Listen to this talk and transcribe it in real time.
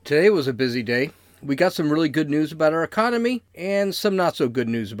Today was a busy day. We got some really good news about our economy and some not so good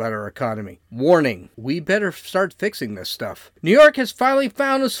news about our economy. Warning, we better start fixing this stuff. New York has finally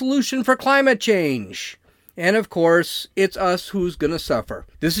found a solution for climate change. And of course, it's us who's going to suffer.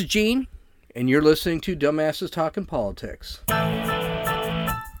 This is Gene, and you're listening to Dumbasses Talking Politics.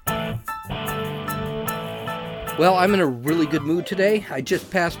 Well, I'm in a really good mood today. I just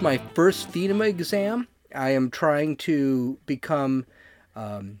passed my first FEMA exam. I am trying to become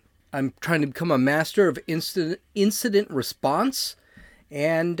a master of incident response,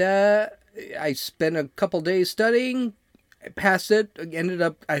 and I spent a couple days studying. I passed it. Ended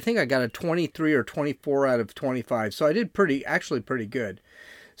up, I think I got a 23 or 24 out of 25. So I did pretty good.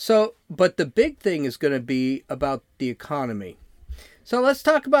 So, but the big thing is going to be about the economy. So let's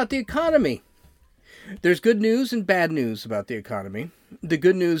talk about the economy. There's good news and bad news about the economy. The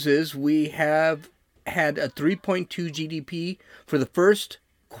good news is we have had a 3.2 GDP for the first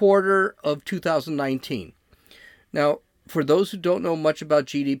quarter of 2019. Now, for those who don't know much about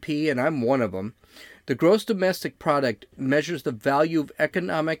GDP, and I'm one of them, the gross domestic product measures the value of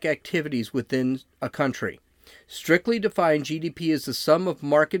economic activities within a country. Strictly defined, GDP is the sum of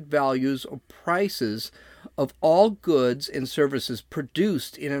market values or prices of all goods and services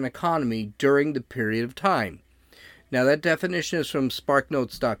produced in an economy during the period of time. Now, that definition is from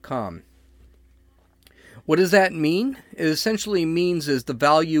sparknotes.com. What does that mean? It essentially means is the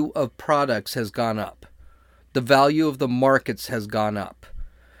value of products has gone up. The value of the markets has gone up.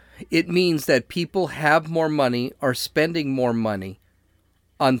 It means that people have more money, are spending more money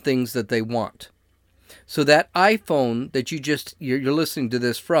on things that they want. So that iPhone that you're listening to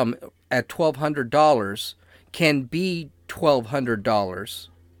this from at $1,200 can be $1,200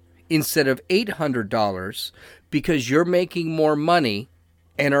 instead of $800 because you're making more money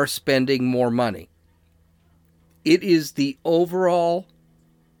and are spending more money. It is the overall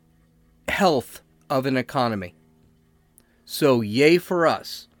health of an economy. So yay for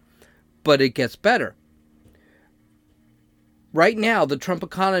us. But it gets better. Right now, the Trump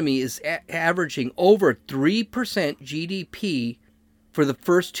economy is averaging over 3% GDP for the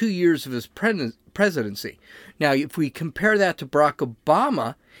first 2 years of his presidency. Now, if we compare that to Barack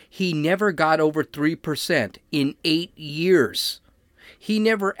Obama, he never got over 3% in 8 years. He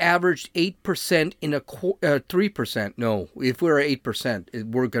never averaged 8% in 3%. No, if we're at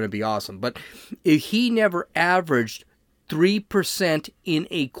 8%, we're going to be awesome. But if he never averaged 3% in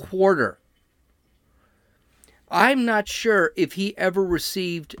a quarter. I'm not sure if he ever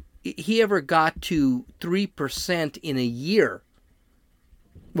got to 3% in a year.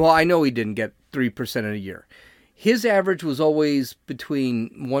 Well, I know he didn't get 3% in a year. His average was always between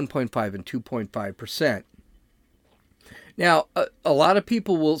 1.5 and 2.5%. Now, a lot of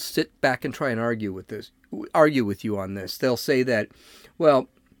people will sit back and try and argue with you on this. They'll say that, well,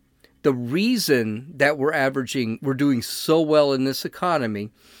 the reason that we're doing so well in this economy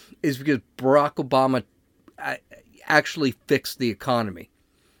is because Barack Obama actually fixed the economy,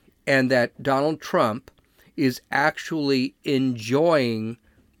 and that Donald Trump is actually enjoying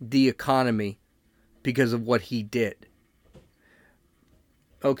the economy because of what he did.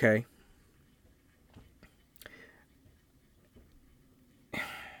 Okay.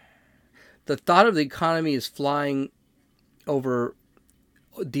 The thought of the economy is flying over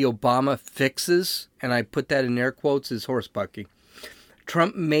the Obama fixes, and I put that in air quotes, is horsebucking.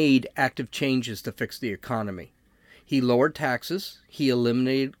 Trump made active changes to fix the economy. He lowered taxes. He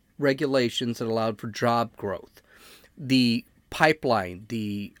eliminated regulations that allowed for job growth. The pipeline,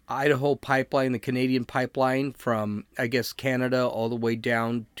 the Idaho pipeline, the Canadian pipeline from, I guess, Canada all the way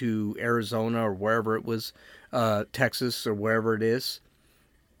down to Arizona or wherever it was, Texas or wherever it is,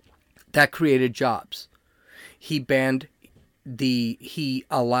 that created jobs. He allowed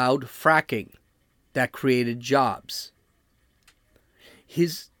fracking. That created jobs.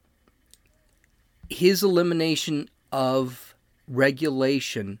 His elimination of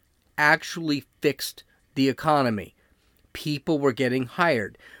regulation actually fixed the economy. People were getting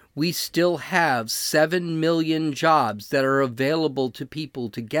hired. We still have 7 million jobs that are available to people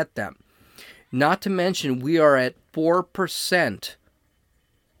to get them. Not to mention, we are at 4%.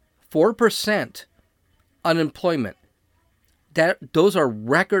 4% unemployment. Those are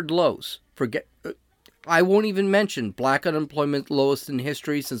record lows. I won't even mention black unemployment, lowest in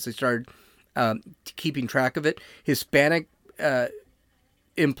history since they started keeping track of it. Hispanic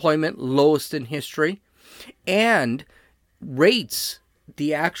employment, lowest in history, and rates.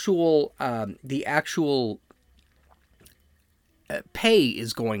 The actual pay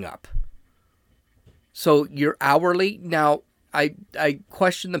is going up. So your hourly now. I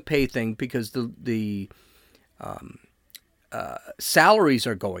question the pay thing because the salaries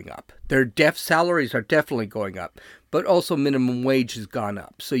are going up. Their salaries are definitely going up, but also minimum wage has gone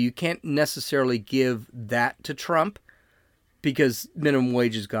up. So you can't necessarily give that to Trump because minimum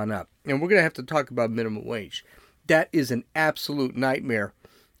wage has gone up. And we're going to have to talk about minimum wage. That is an absolute nightmare.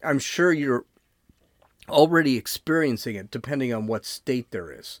 I'm sure you're already experiencing it, depending on what state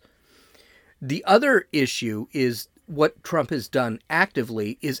there is. The other issue is what Trump has done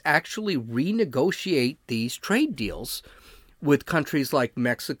actively is actually renegotiate these trade deals with countries like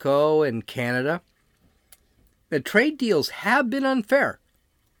Mexico and Canada. The trade deals have been unfair.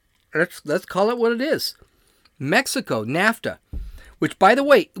 Let's call it what it is. Mexico, NAFTA, which, by the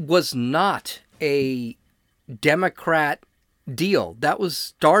way, was not a Democrat deal. That was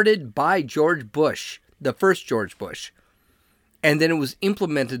started by George Bush, the first George Bush, and then it was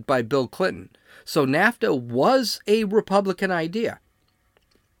implemented by Bill Clinton. So NAFTA was a Republican idea.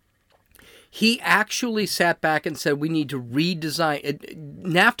 He actually sat back and said, we need to redesign it.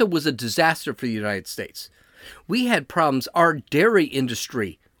 NAFTA was a disaster for the United States. We had problems. Our dairy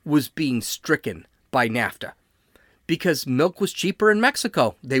industry was being stricken by NAFTA because milk was cheaper in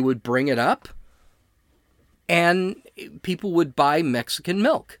Mexico. They would bring it up and people would buy Mexican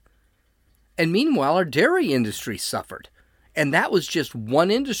milk. And meanwhile, our dairy industry suffered. And that was just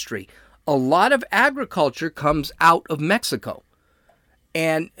one industry. A lot of agriculture comes out of Mexico.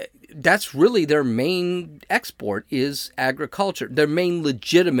 And that's really their main export is agriculture. Their main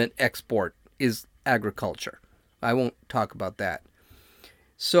legitimate export is agriculture. I won't talk about that.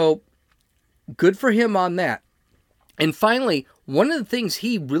 So good for him on that. And finally, one of the things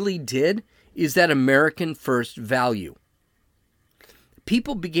he really did is that American first value.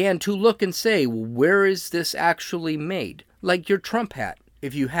 People began to look and say, well, where is this actually made? Like your Trump hat,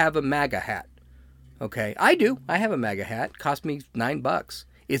 if you have a MAGA hat. Okay, I do. I have a MAGA hat. It cost me $9.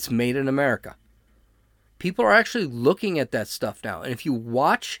 It's made in America. People are actually looking at that stuff now. And if you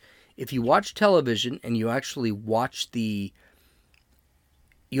watch television and you actually watch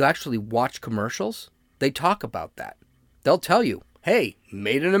commercials, they talk about that. They'll tell you, hey,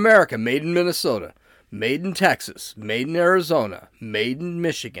 made in America, made in Minnesota, made in Texas, made in Arizona, made in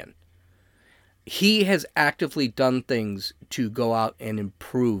Michigan. He has actively done things to go out and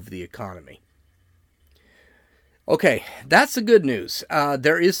improve the economy. Okay, that's the good news.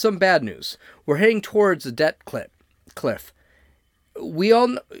 There is some bad news. We're heading towards the debt cliff. We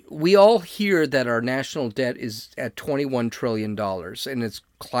all hear that our national debt is at $21 trillion, and it's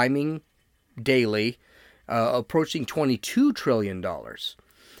climbing daily, approaching $22 trillion.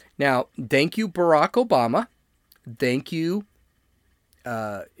 Now, thank you, Barack Obama. Thank you,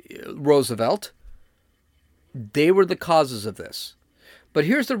 Roosevelt. They were the causes of this. But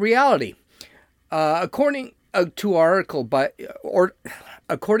here's the reality. According to an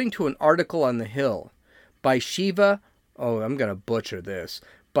article on The Hill by Shiva, I'm going to butcher this,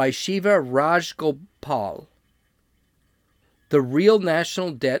 by Shiva Rajgopal, the real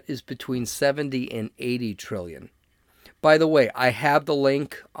national debt is between 70 and 80 trillion. By the way, I have the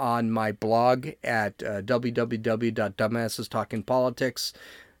link on my blog at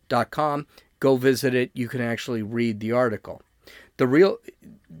www.dumbassestalkingpolitics.com. Go visit it. You can actually read the article. The real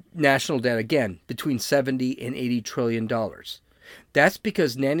national debt, again, between 70 and 80 trillion dollars. That's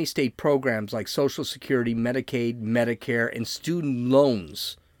because nanny state programs like Social Security, Medicaid, Medicare, and student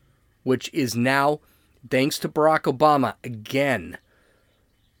loans, which is now, thanks to Barack Obama, again,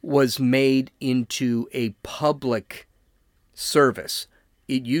 was made into a public service.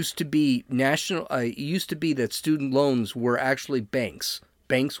 It used to be that student loans were actually banks.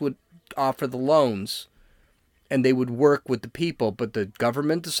 Banks would offer the loans and they would work with the people, but the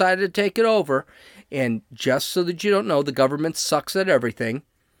government decided to take it over. And just so that you don't know, the government sucks at everything,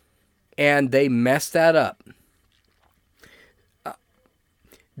 and they messed that up.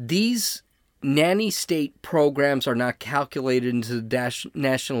 These nanny state programs are not calculated into the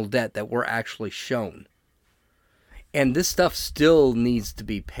national debt that we're actually shown. And this stuff still needs to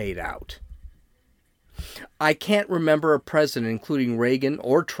be paid out. I can't remember a president, including Reagan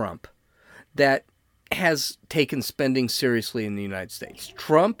or Trump, that has taken spending seriously in the United States.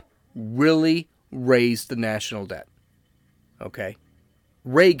 Trump really raised the national debt. Okay?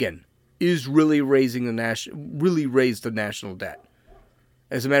 Reagan is really raised the national debt.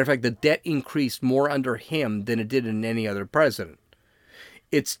 As a matter of fact, the debt increased more under him than it did in any other president.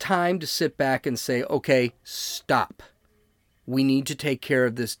 It's time to sit back and say, okay, stop. We need to take care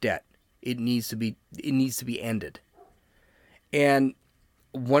of this debt. It needs to be ended. And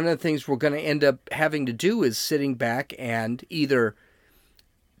one of the things we're going to end up having to do is sitting back and either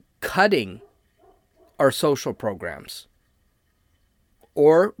cutting our social programs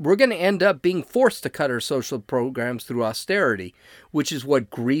Or we're going to end up being forced to cut our social programs through austerity, which is what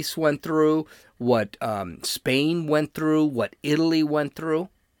Greece went through, what Spain went through, what Italy went through.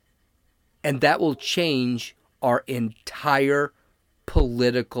 And that will change our entire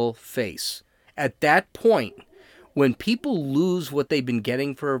political face. At that point, when people lose what they've been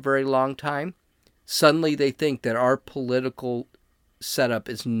getting for a very long time, suddenly they think that our political setup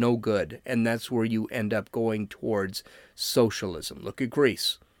is no good, and that's where you end up going towards socialism. Look at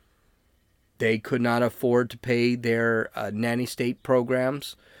Greece. They could not afford to pay their nanny state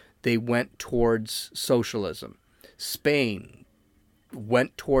programs. They went towards socialism. Spain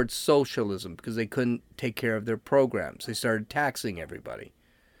went towards socialism because they couldn't take care of their programs. They started taxing everybody.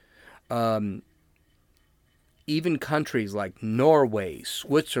 Even countries like Norway,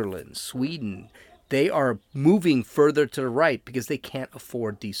 Switzerland, Sweden, they are moving further to the right because they can't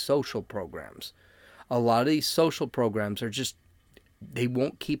afford these social programs. A lot of these social programs are just, they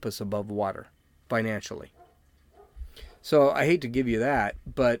won't keep us above water financially. So I hate to give you that,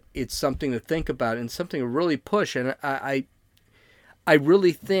 but it's something to think about and something to really push. And I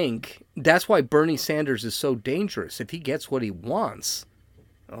really think that's why Bernie Sanders is so dangerous. If he gets what he wants,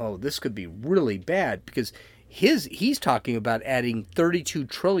 oh, this could be really bad because he's talking about adding $32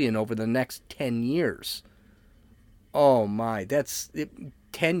 trillion over the next 10 years. Oh my, that's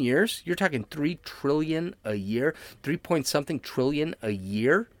 10 years? You're talking $3 trillion a year, 3 point something trillion a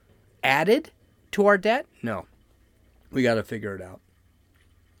year added to our debt? No. We got to figure it out.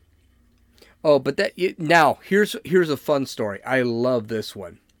 Oh, but now here's a fun story. I love this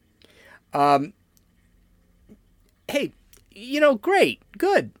one. Hey, great,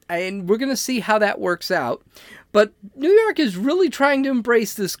 good, and we're gonna see how that works out. But New York is really trying to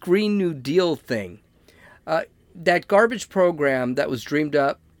embrace this Green New Deal thing. That garbage program that was dreamed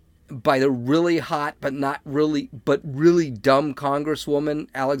up by the really hot but really dumb Congresswoman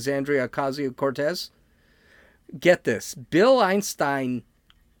Alexandria Ocasio-Cortez. Get this, Bill Einstein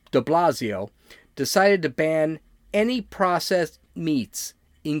de Blasio decided to ban any processed meats,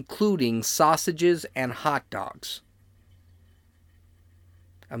 including sausages and hot dogs.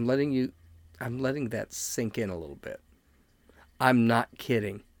 I'm letting that sink in a little bit. I'm not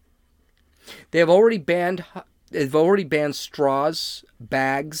kidding. They've already banned straws,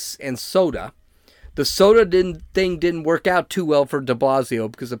 bags, and soda. The soda thing didn't work out too well for de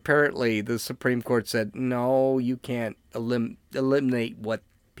Blasio because apparently the Supreme Court said, no, you can't eliminate what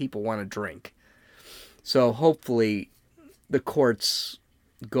people want to drink. So hopefully the courts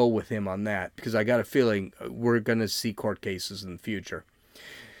go with him on that because I got a feeling we're going to see court cases in the future.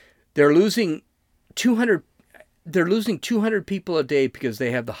 They're losing 200 people a day because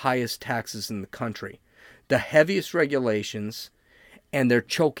they have the highest taxes in the country, the heaviest regulations, and they're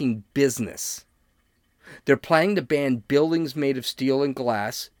choking business. They're planning to ban buildings made of steel and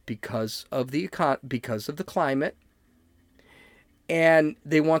glass because of the climate, and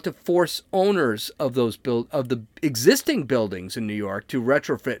they want to force owners of the existing buildings in New York to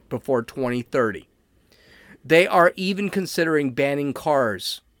retrofit before 2030. They are even considering banning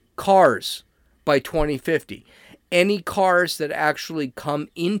cars by 2050. Any cars that actually come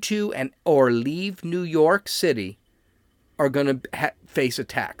into or leave New York City are going to face a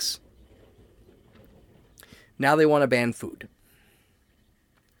tax. Now they want to ban food.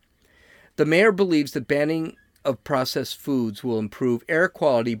 The mayor believes that banning of processed foods will improve air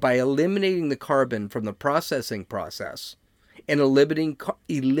quality by eliminating the carbon from the processing process and eliminating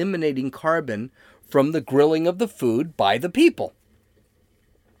carbon from the grilling of the food by the people.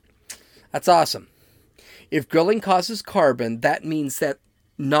 That's awesome. If grilling causes carbon, that means that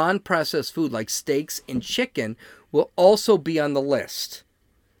non-processed food like steaks and chicken will also be on the list.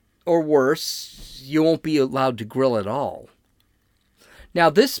 Or worse, you won't be allowed to grill at all. Now,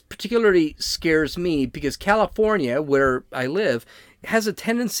 this particularly scares me because California, where I live, has a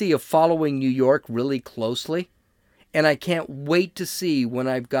tendency of following New York really closely. And I can't wait to see when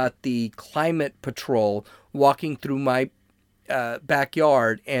I've got the climate patrol walking through my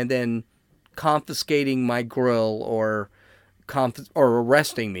backyard and then confiscating my grill or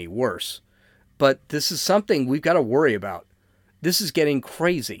arresting me, worse. But this is something we've got to worry about. This is getting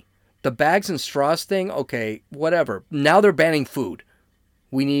crazy. The bags and straws thing, okay, whatever. Now they're banning food.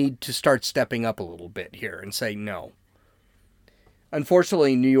 We need to start stepping up a little bit here and say no.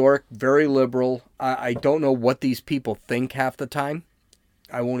 Unfortunately, New York, very liberal. I don't know what these people think half the time.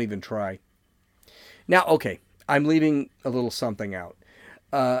 I won't even try. Now, okay, I'm leaving a little something out.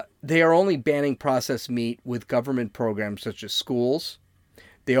 They are only banning processed meat with government programs such as schools.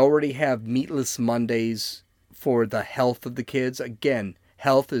 They already have Meatless Mondays for the health of the kids. Again,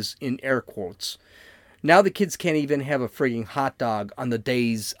 health is in air quotes. Now the kids can't even have a frigging hot dog on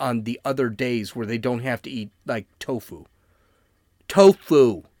the other days where they don't have to eat like tofu.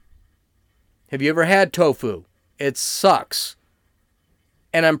 Tofu. Have you ever had tofu? It sucks.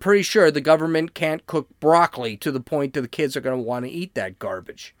 And I'm pretty sure the government can't cook broccoli to the point that the kids are going to want to eat that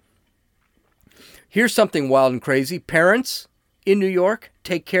garbage. Here's something wild and crazy. Parents in New York,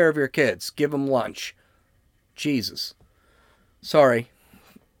 take care of your kids. Give them lunch. Jesus. Sorry.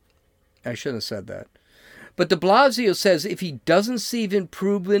 I shouldn't have said that. But de Blasio says if he doesn't see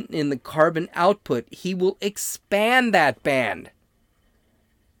improvement in the carbon output, he will expand that ban.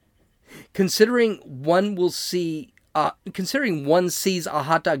 Considering one sees a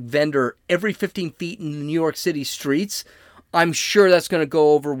hot dog vendor every 15 feet in New York City streets, I'm sure that's going to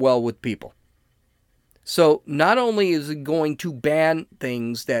go over well with people. So not only is it going to ban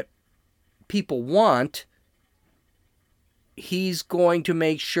things that people want, he's going to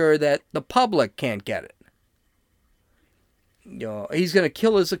make sure that the public can't get it. He's going to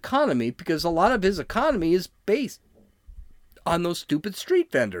kill his economy because a lot of his economy is based on those stupid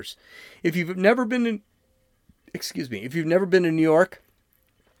street vendors. If you've never been in New York,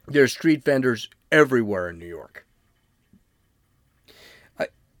 there's street vendors everywhere in New York.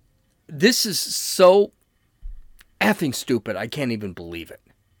 This is so effing stupid. I can't even believe it.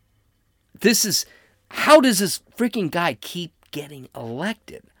 How does this freaking guy keep getting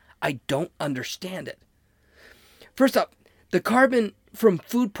elected? I don't understand it. First up, the carbon from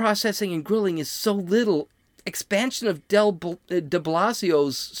food processing and grilling is so little. Expansion of de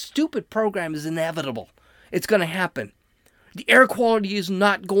Blasio's stupid program is inevitable. It's going to happen. The air quality is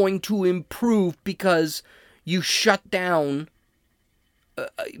not going to improve because you shut down,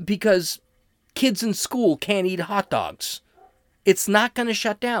 because kids in school can't eat hot dogs. It's not going to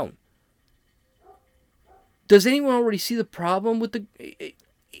shut down. Does anyone already see the problem with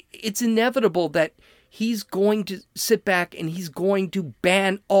it's inevitable that he's going to sit back and he's going to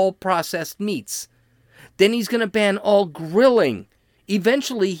ban all processed meats. Then he's going to ban all grilling.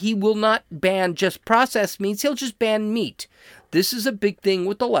 Eventually, he will not ban just processed meats. He'll just ban meat. This is a big thing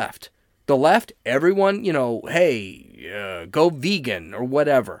with the left. The left, everyone, hey, go vegan or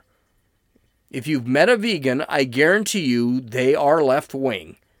whatever. If you've met a vegan, I guarantee you they are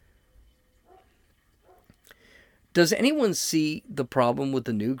left-wing. Does anyone see the problem with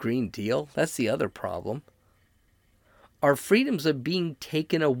the new Green Deal? That's the other problem. Our freedoms are being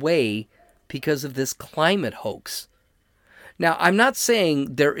taken away because of this climate hoax. Now, I'm not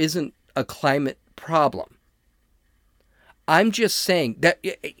saying there isn't a climate problem. I'm just saying that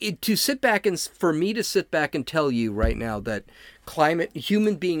for me to sit back and tell you right now that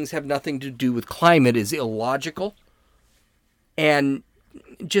human beings have nothing to do with climate is illogical. And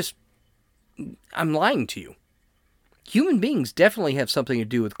I'm lying to you. Human beings definitely have something to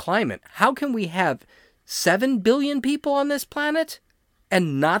do with climate. How can we have 7 billion people on this planet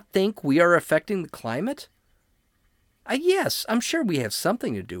and not think we are affecting the climate? Yes, I'm sure we have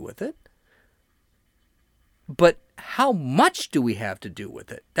something to do with it. But how much do we have to do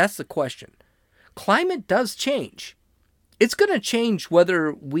with it? That's the question. Climate does change. It's going to change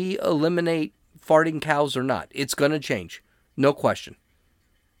whether we eliminate farting cows or not. It's going to change. No question.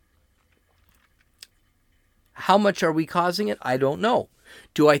 How much are we causing it? I don't know.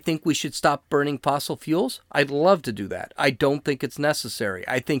 Do I think we should stop burning fossil fuels? I'd love to do that. I don't think it's necessary.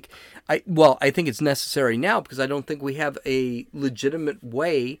 I think it's necessary now because I don't think we have a legitimate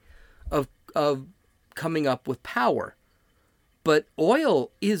way of coming up with power. But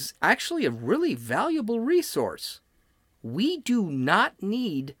oil is actually a really valuable resource. We do not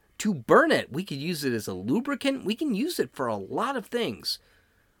need to burn it. We could use it as a lubricant. We can use it for a lot of things.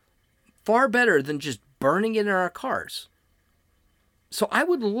 Far better than just burning it in our cars. So I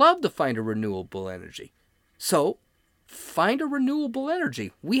would love to find a renewable energy. So find a renewable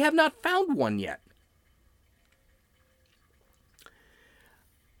energy. We have not found one yet.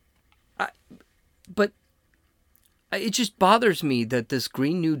 But it just bothers me that this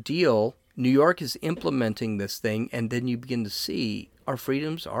Green New Deal, New York is implementing this thing, and then you begin to see our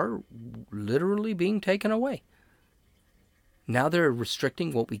freedoms are literally being taken away. Now they're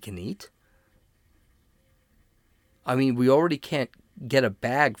restricting what we can eat. I mean, we already can't get a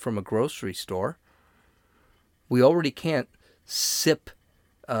bag from a grocery store. We already can't sip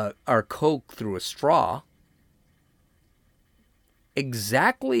our Coke through a straw.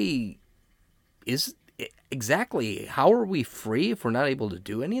 Exactly how are we free if we're not able to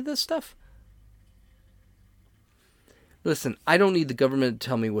do any of this stuff? Listen, I don't need the government to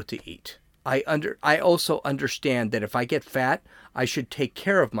tell me what to eat. I also understand that if I get fat, I should take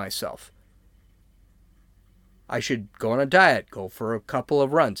care of myself. I should go on a diet, go for a couple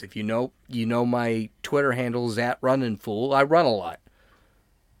of runs. If you know my Twitter handle is @runninfool. I run a lot.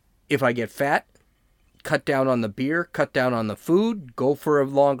 If I get fat, cut down on the beer, cut down on the food, go for a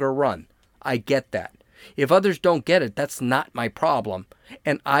longer run. I get that. If others don't get it, that's not my problem.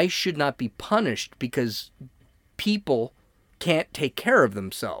 And I should not be punished because people can't take care of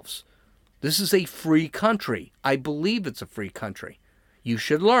themselves. This is a free country. I believe it's a free country. You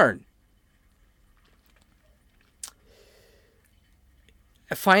should learn.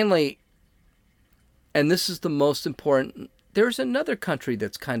 Finally, and this is the most important, there's another country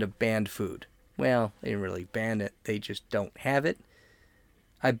that's kind of banned food. Well, they didn't really ban it. They just don't have it.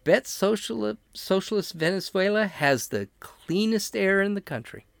 I bet socialist Venezuela has the cleanest air in the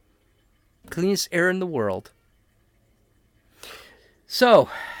country. Cleanest air in the world. So,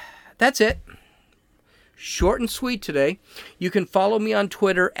 that's it. Short and sweet today. You can follow me on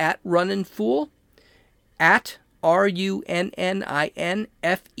Twitter @runninfool,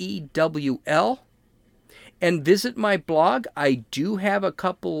 @RUNNINFEWL, and visit my blog. I do have a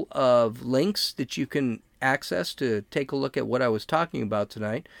couple of links that you can access to take a look at what I was talking about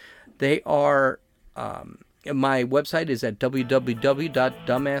tonight. They are, my website is at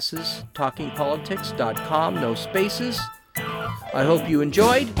www.dumbassestalkingpolitics.com, no spaces. I hope you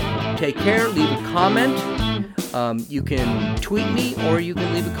enjoyed. Take care. Leave a comment. You can tweet me or you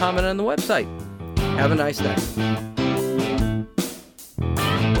can leave a comment on the website. Have a nice night.